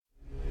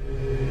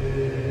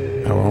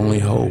Our only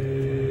hope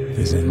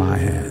is in my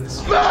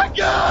hands.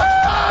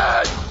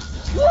 Beckett!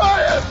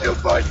 Why have you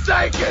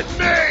forsaken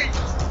me?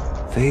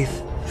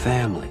 Faith,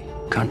 family,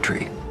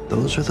 country,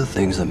 those are the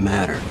things that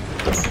matter.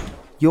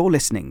 You're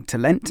listening to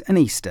Lent and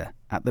Easter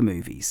at the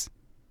movies.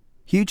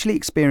 Hugely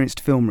experienced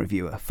film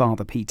reviewer Fr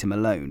Peter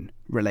Malone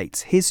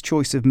relates his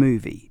choice of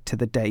movie to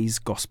the day's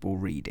gospel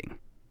reading.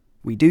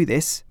 We do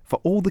this for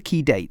all the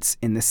key dates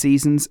in the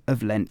seasons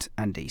of Lent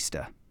and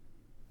Easter.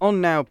 On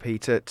now,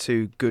 Peter,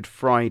 to Good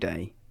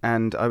Friday,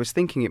 and I was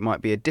thinking it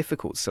might be a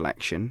difficult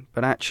selection,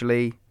 but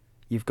actually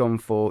you've gone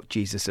for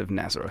Jesus of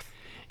Nazareth.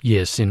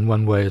 Yes, in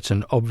one way it's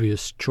an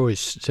obvious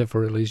choice,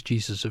 Zeffirelli's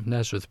Jesus of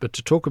Nazareth, but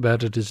to talk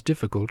about it is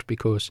difficult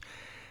because,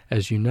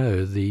 as you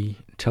know, the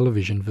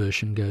television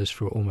version goes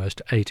for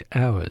almost 8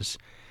 hours.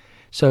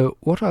 So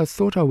what I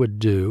thought I would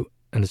do,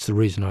 and it's the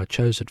reason I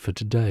chose it for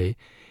today,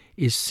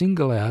 is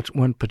single out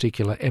one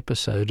particular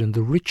episode and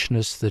the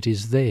richness that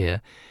is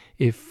there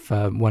if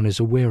one is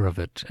aware of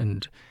it.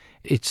 And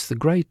it's the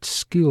great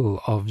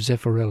skill of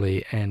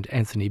Zeffirelli and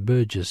Anthony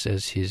Burgess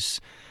as his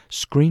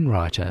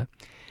screenwriter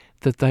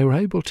that they were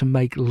able to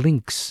make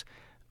links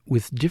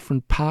with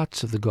different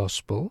parts of the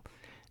gospel,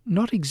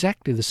 not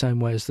exactly the same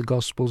way as the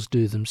Gospels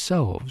do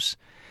themselves.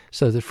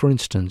 So that, for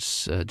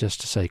instance, just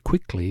to say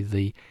quickly,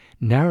 the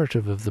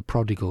narrative of the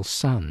prodigal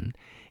son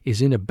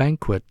is in a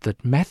banquet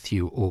that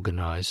Matthew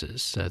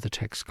organises, the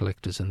tax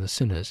collectors and the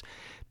sinners,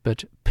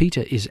 but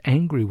Peter is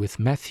angry with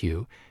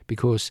Matthew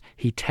because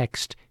he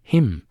taxed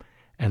him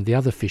and the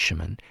other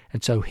fishermen,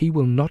 and so he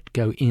will not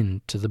go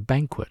in to the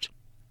banquet.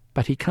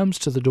 But he comes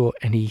to the door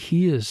and he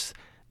hears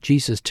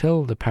Jesus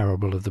tell the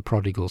parable of the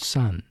prodigal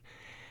son,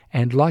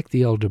 and like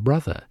the elder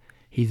brother,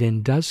 he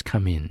then does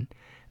come in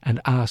and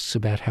asks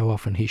about how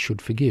often he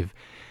should forgive.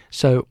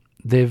 So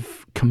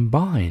they've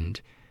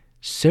combined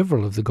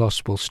several of the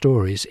gospel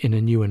stories in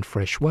a new and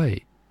fresh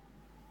way.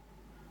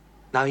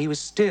 Now he was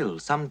still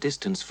some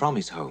distance from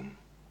his home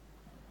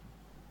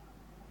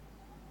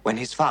when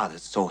his father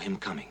saw him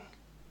coming.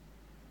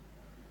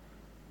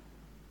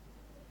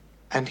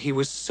 And he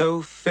was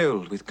so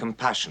filled with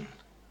compassion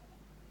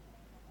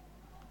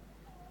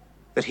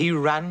that he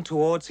ran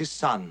towards his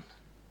son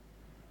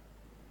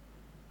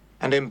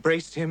and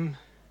embraced him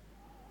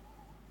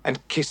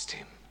and kissed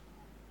him.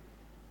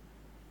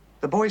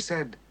 The boy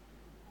said,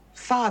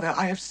 "Father,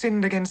 I have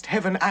sinned against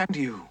heaven and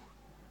you.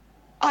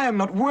 I am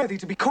not worthy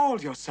to be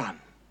called your son."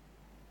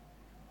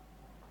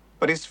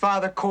 But his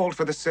father called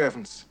for the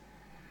servants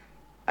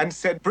and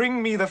said,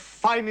 "Bring me the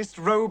finest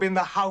robe in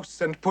the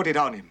house and put it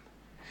on him.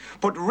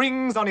 Put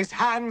rings on his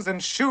hands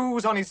and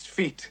shoes on his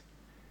feet.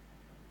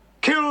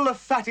 Kill the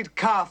fatted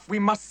calf. We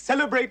must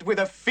celebrate with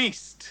a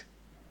feast."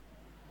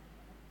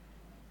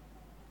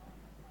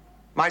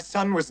 My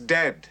son was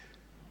dead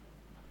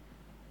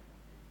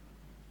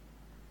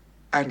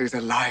and is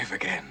alive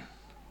again.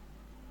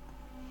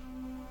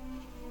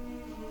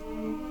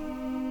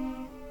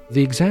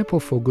 The example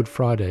for Good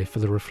Friday for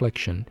the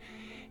reflection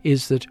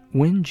is that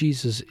when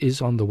Jesus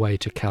is on the way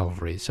to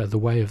Calvary, so the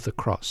way of the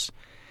cross,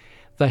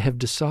 they have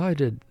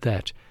decided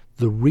that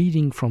the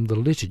reading from the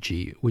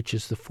liturgy, which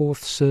is the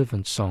fourth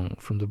servant song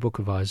from the book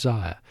of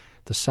Isaiah,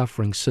 the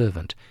suffering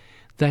servant,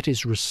 that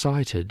is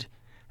recited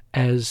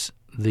as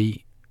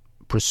the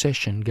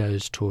procession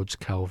goes towards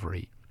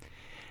Calvary.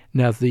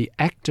 Now, the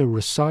actor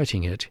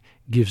reciting it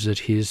gives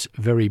it his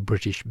very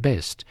British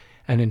best,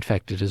 and in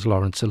fact it is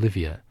Laurence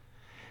Olivier.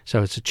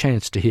 So it's a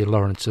chance to hear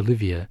Laurence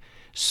Olivier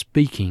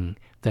speaking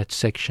that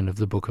section of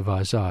the book of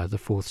Isaiah, the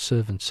fourth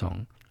servant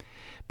song.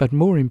 But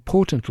more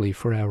importantly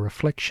for our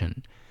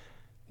reflection,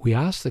 we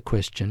ask the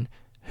question,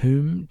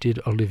 whom did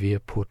Olivier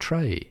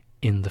portray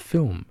in the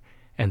film?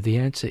 And the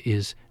answer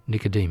is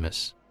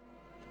Nicodemus.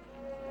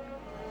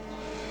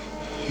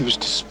 He was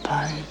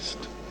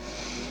despised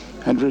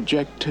and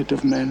rejected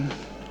of men,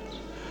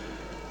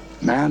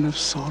 man of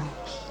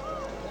sorrows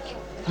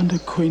and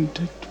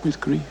acquainted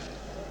with grief.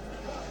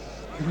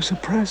 He was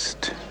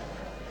oppressed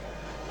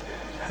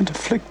and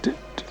afflicted,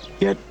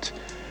 yet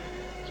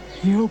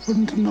he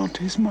opened not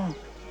his mouth.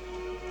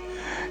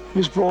 He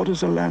was brought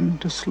as a lamb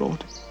to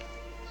slaughter,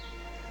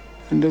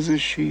 and as a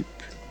sheep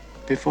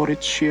before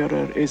its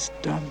shearer is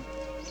dumb.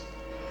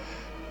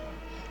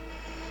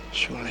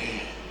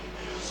 Surely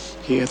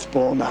he hath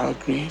borne our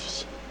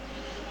griefs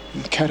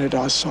and carried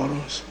our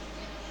sorrows.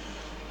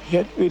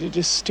 Yet we did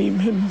esteem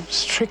him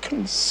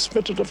stricken,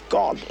 smitten of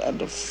God,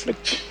 and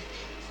afflicted.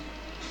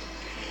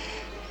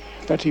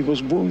 But he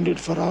was wounded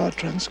for our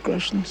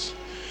transgressions.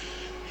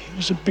 He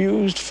was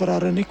abused for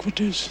our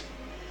iniquities.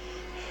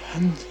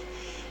 And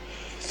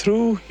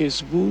through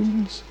his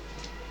wounds,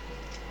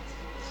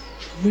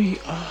 we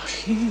are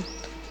healed.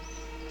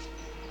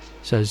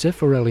 So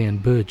Zeffirelli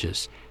and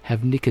Burgess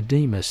have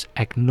Nicodemus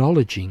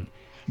acknowledging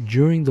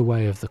during the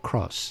way of the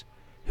cross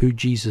who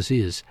Jesus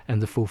is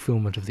and the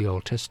fulfillment of the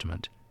Old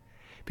Testament.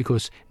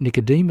 Because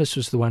Nicodemus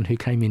was the one who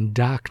came in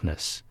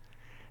darkness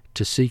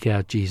to seek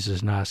out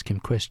Jesus and ask him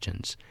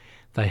questions.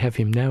 They have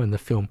him now in the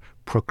film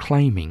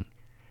proclaiming,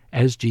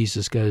 as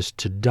Jesus goes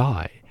to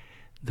die,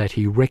 that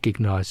he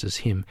recognizes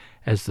him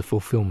as the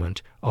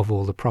fulfillment of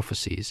all the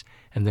prophecies,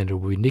 and then it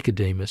will be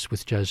Nicodemus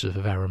with Joseph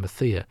of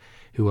Arimathea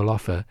who will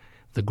offer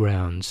the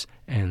grounds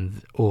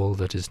and all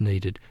that is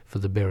needed for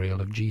the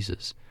burial of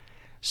Jesus.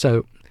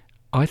 So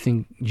I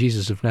think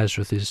Jesus of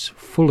Nazareth is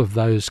full of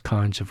those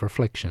kinds of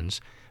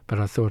reflections, but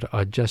I thought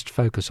I'd just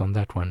focus on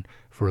that one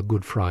for a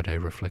Good Friday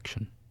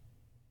reflection.